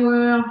happy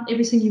hour,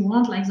 everything you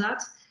want like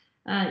that.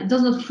 It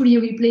does not fully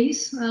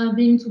replace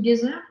being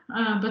together,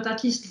 but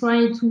at least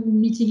try to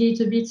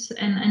mitigate a bit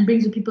and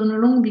bring the people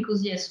along,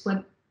 because yes,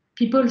 what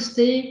people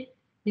stay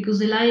because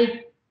they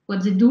like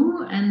what they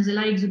do and they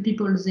like the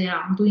people they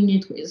are doing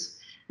it with.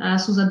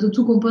 So that the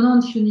two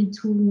components, you need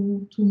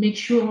to make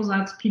sure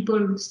that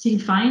people still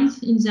find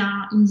in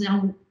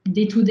their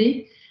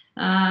day-to-day.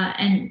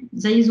 And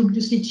there is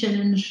obviously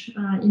challenge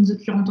in the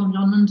current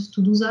environment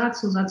to do that.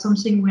 So that's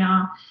something we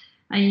are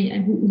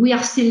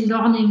still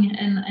learning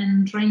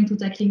and trying to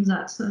tackling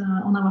that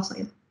on our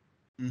side.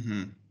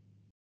 Mm-hmm.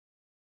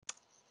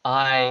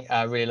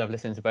 I really love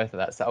listening to both of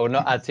that. So I will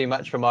not add too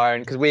much from our own,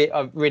 because we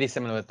are really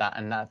similar with that,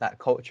 and that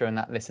culture and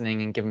that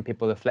listening and giving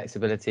people the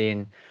flexibility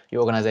in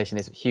your organization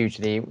is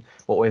hugely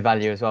what we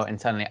value as well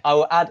internally. I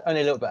will add only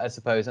a little bit, I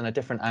suppose, on a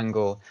different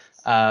angle,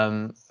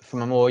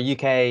 from a more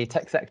UK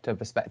tech sector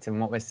perspective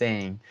and what we're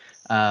seeing,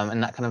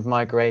 and that kind of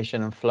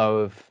migration and flow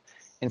of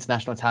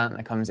international talent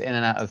that comes in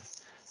and out of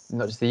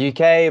not just the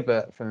UK,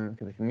 but from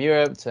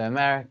Europe to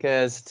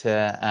Americas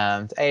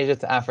to Asia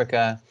to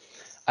Africa.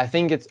 I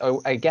think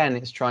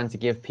it's trying to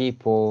give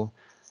people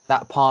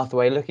that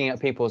pathway, looking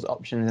at people's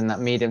options in that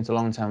medium to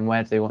long term.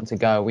 Where do they want to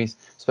go? We've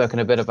spoken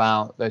a bit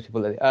about those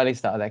people at the early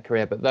start of their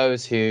career, but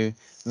those who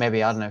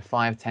maybe, I don't know,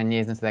 5-10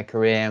 years into their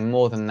career, and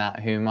more than that,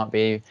 who might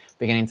be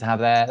beginning to have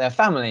their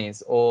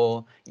families,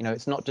 or, you know,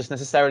 it's not just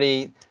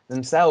necessarily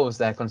themselves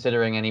they're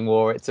considering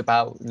anymore. It's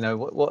about, you know,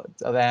 what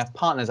are their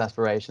partner's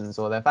aspirations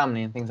or their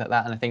family and things like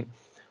that. And I think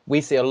we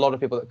see a lot of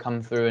people that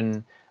come through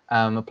and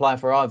apply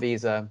for our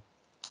visa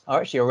are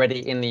actually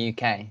already in the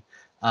UK.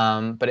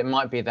 But it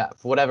might be that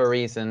for whatever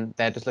reason,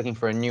 they're just looking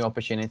for a new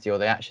opportunity, or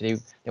they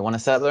want to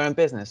set up their own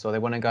business, or they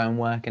want to go and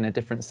work in a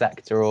different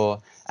sector or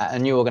at a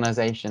new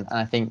organization. And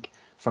I think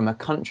from a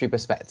country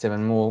perspective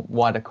and more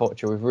wider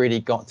culture, we've really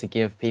got to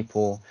give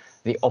people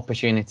the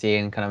opportunity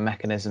and kind of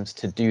mechanisms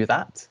to do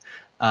that,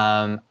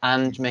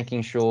 and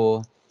making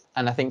sure.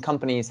 And I think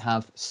companies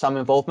have some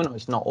involvement.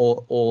 It's not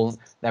all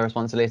their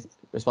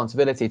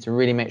responsibility to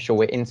really make sure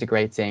we're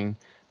integrating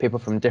people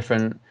from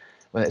different,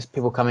 whether it's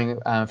people coming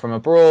from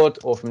abroad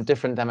or from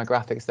different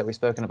demographics that we've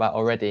spoken about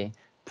already,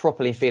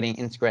 properly feeling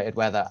integrated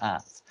where they're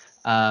at,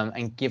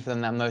 and give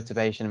them that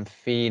motivation and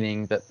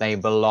feeling that they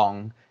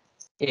belong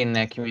in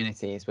their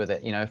communities with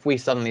it. You know, if we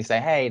suddenly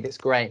say, hey, that's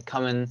great,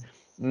 come and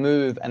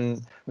move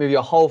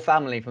your whole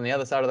family from the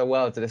other side of the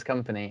world to this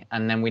company,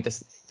 and then we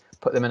just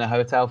put them in a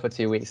hotel for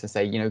 2 weeks and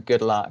say, you know,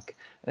 good luck,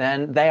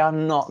 then they are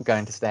not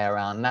going to stay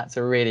around. That's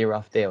a really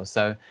rough deal.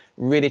 So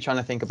really trying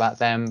to think about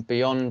them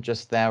beyond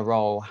just their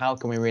role. How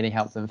can we really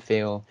help them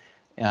feel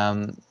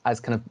as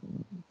kind of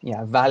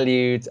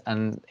valued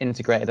and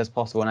integrated as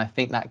possible? And I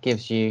think that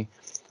gives you,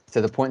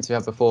 to the points we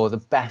had before, the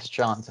best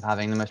chance of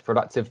having the most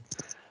productive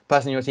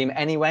person in your team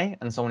anyway,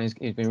 and someone who's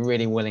been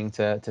really willing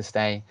to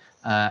stay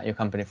at your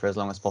company for as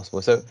long as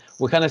possible. So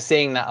we're kind of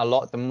seeing that a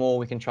lot. The more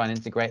we can try and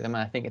integrate them,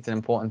 and I think it's an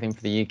important thing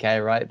for the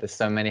UK, right? There's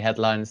so many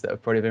headlines that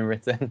have probably been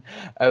written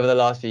over the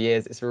last few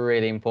years. It's a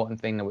really important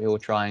thing that we all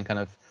try and kind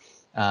of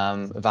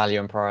value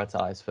and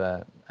prioritize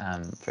for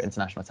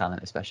international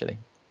talent, especially.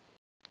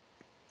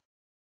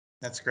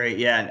 That's great.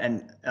 Yeah,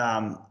 and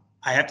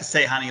I have to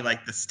say, honey,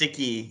 like the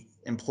sticky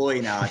employee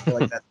now, I feel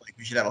like that's like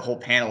we should have a whole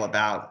panel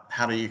about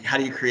how do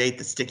you create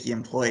the sticky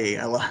employee.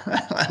 I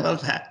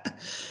love that.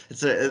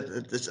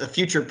 It's a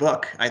future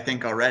book, I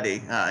think,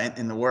 already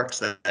in the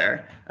works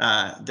there.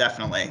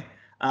 Definitely.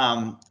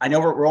 I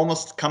know we're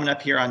almost coming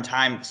up here on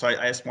time, so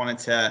I just wanted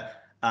to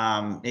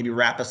maybe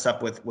wrap us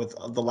up with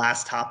the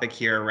last topic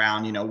here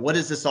around, you know, what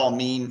does this all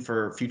mean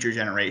for future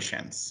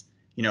generations?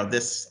 You know,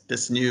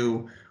 this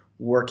new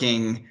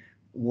working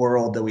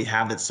world that we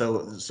have that's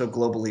so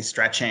globally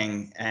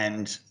stretching,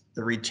 and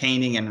the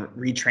retaining and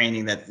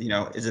retraining that, you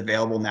know, is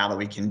available now that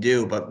we can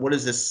do. But what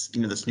does this, you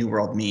know, this new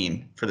world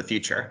mean for the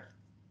future?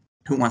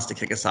 Who wants to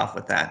kick us off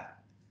with that?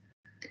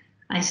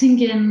 I think,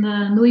 and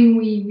knowing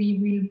we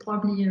will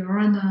probably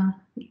run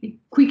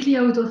quickly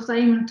out of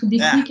time, to be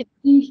quick, I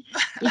think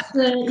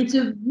it's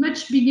a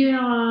much bigger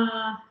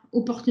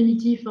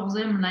opportunity for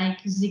them.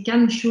 Like, they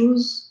can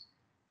choose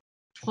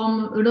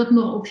from a lot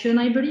more option,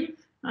 I believe,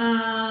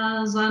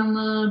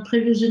 than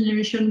previous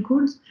generation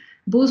could,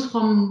 both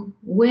from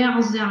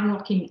where they are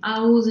working,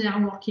 how they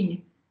are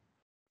working.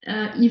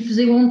 If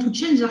they want to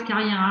change their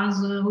career,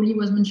 as Oli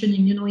was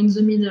mentioning, you know, in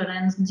the middle,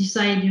 and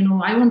decide, you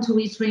know, I want to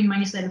retrain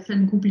myself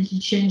and completely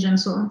change and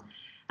so on,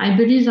 I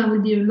believe there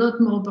will be a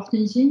lot more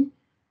opportunity.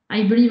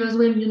 I believe as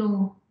well, you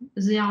know,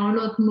 they are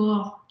a lot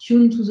more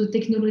tuned to the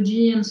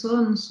technology and so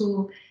on.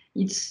 So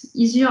it's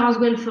easier as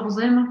well for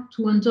them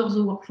to enter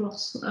the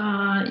workforce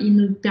in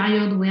a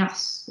period where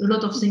a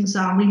lot of things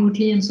are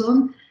remotely and so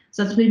on.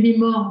 That may be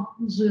more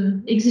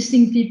the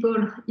existing people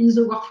in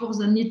the workforce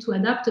that need to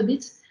adapt a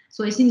bit.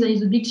 So I think there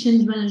is a big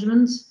change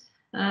management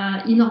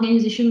in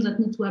organizations that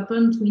need to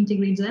happen to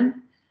integrate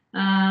them.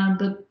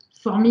 But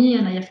for me,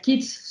 and I have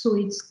kids, so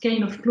it's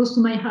kind of close to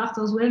my heart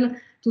as well,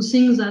 to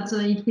think that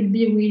it will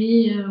be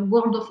really a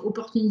world of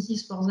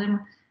opportunities for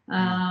them.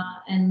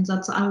 And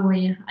that's how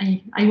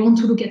I want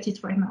to look at it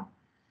right now.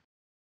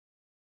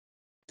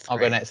 I'll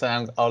go next,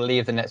 and I'll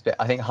leave the next bit.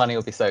 I think Honey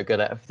will be so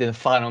good at the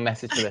final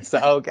message for this.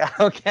 So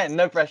okay,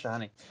 no pressure,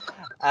 Honey.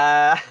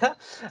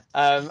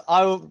 From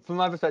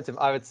my perspective,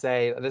 I would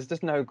say there's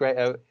just no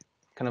greater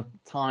kind of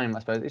time, I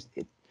suppose.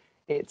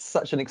 It's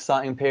such an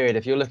exciting period.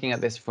 If you're looking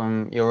at this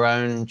from your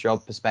own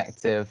job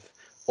perspective,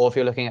 or if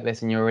you're looking at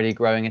this and you're already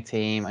growing a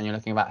team and you're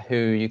looking about who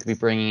you could be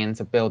bringing in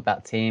to build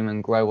that team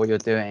and grow what you're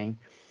doing,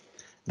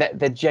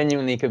 there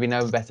genuinely could be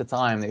no better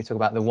time that you talk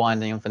about the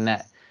winding of the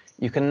net.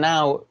 You can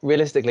now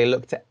realistically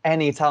look to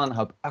any talent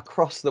hub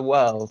across the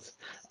world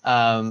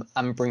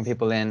and bring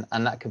people in,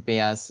 and that could be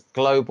as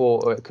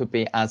global or it could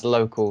be as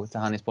local, to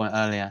Honey's point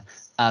earlier,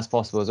 as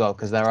possible as well,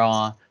 because there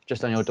are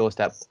just on your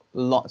doorstep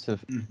lots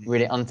of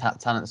really untapped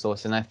talent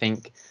sources. And I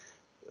think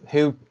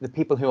the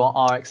people who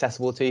are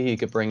accessible to you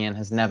could bring in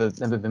has never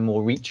been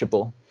more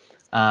reachable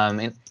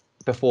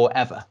before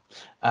ever,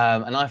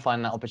 and I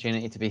find that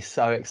opportunity to be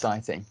so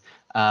exciting.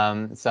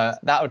 So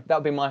that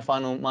would be my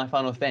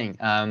final thing.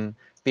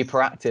 be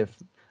proactive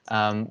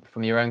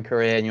from your own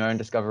career and your own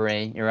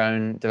discovery, your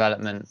own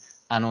development,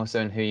 and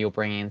also in who you're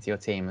bringing into your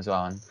team as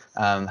well.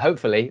 And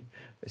hopefully,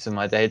 this is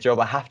my day job,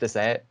 I have to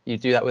say it, you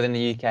do that within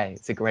the UK.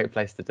 It's a great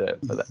place to do it.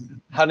 But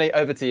Honey,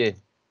 over to you.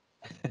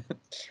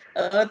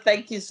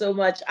 Thank you so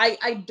much.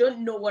 I don't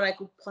know what I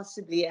could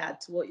possibly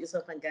add to what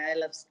yourself and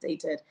Gaëlle have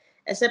stated,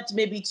 except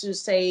maybe to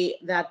say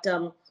that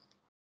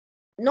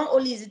not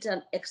only is it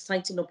an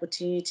exciting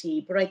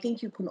opportunity, but I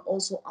think you can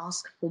also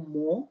ask for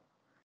more.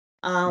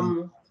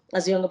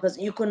 As a younger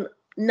person, you can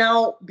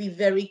now be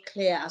very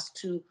clear as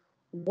to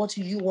what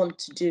you want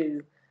to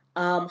do,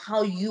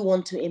 how you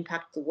want to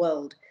impact the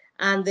world.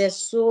 And there's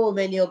so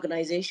many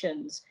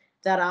organizations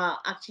that are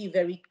actually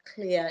very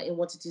clear in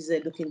what it is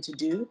they're looking to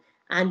do,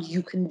 and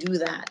you can do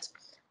that.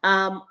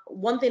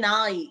 One thing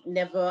I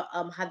never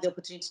had the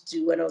opportunity to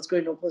do when I was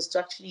growing up was to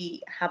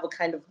actually have a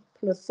kind of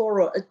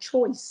plethora, a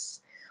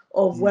choice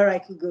of where I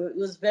could go. It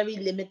was very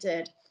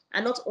limited.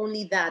 And not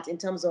only that, in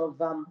terms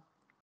of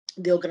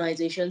the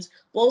organizations,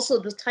 but also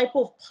the type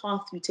of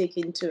path you take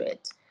into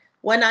it.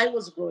 When I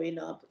was growing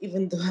up,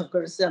 even though I've got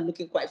to say I'm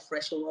looking quite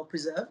fresh and well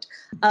preserved,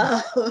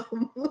 the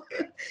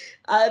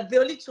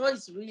only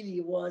choice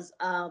really was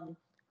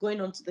going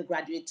on to the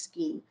graduate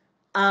scheme.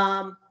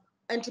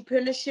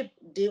 Entrepreneurship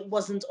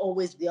wasn't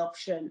always the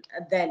option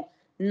then.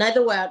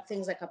 Neither were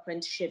things like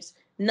apprenticeships.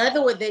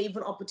 Neither were there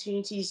even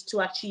opportunities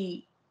to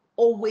actually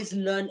always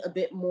learn a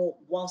bit more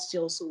whilst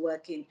you're also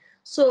working.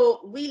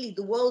 So really,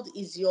 the world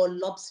is your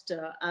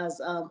lobster,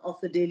 as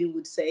Arthur Daly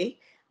would say.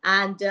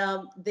 And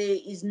there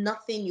is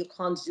nothing you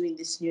can't do in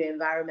this new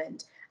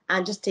environment.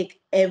 And just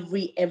take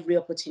every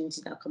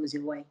opportunity that comes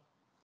your way.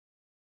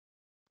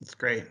 That's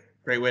great.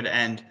 Great way to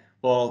end.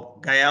 Well,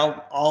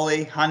 Gaëlle,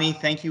 Ollie, Honey,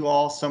 thank you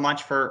all so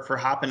much for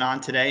hopping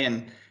on today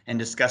and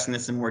discussing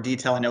this in more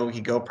detail. I know we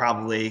could go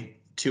probably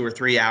 2 or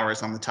 3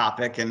 hours on the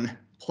topic and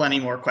plenty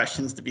more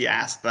questions to be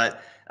asked,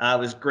 but it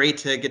was great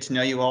to get to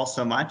know you all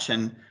so much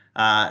and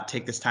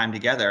take this time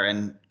together.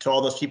 And to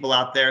all those people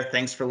out there,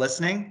 thanks for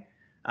listening.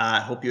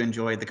 I hope you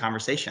enjoyed the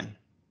conversation.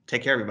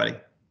 Take care, everybody.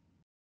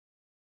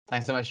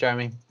 Thanks so much,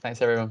 Jeremy.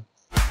 Thanks, everyone.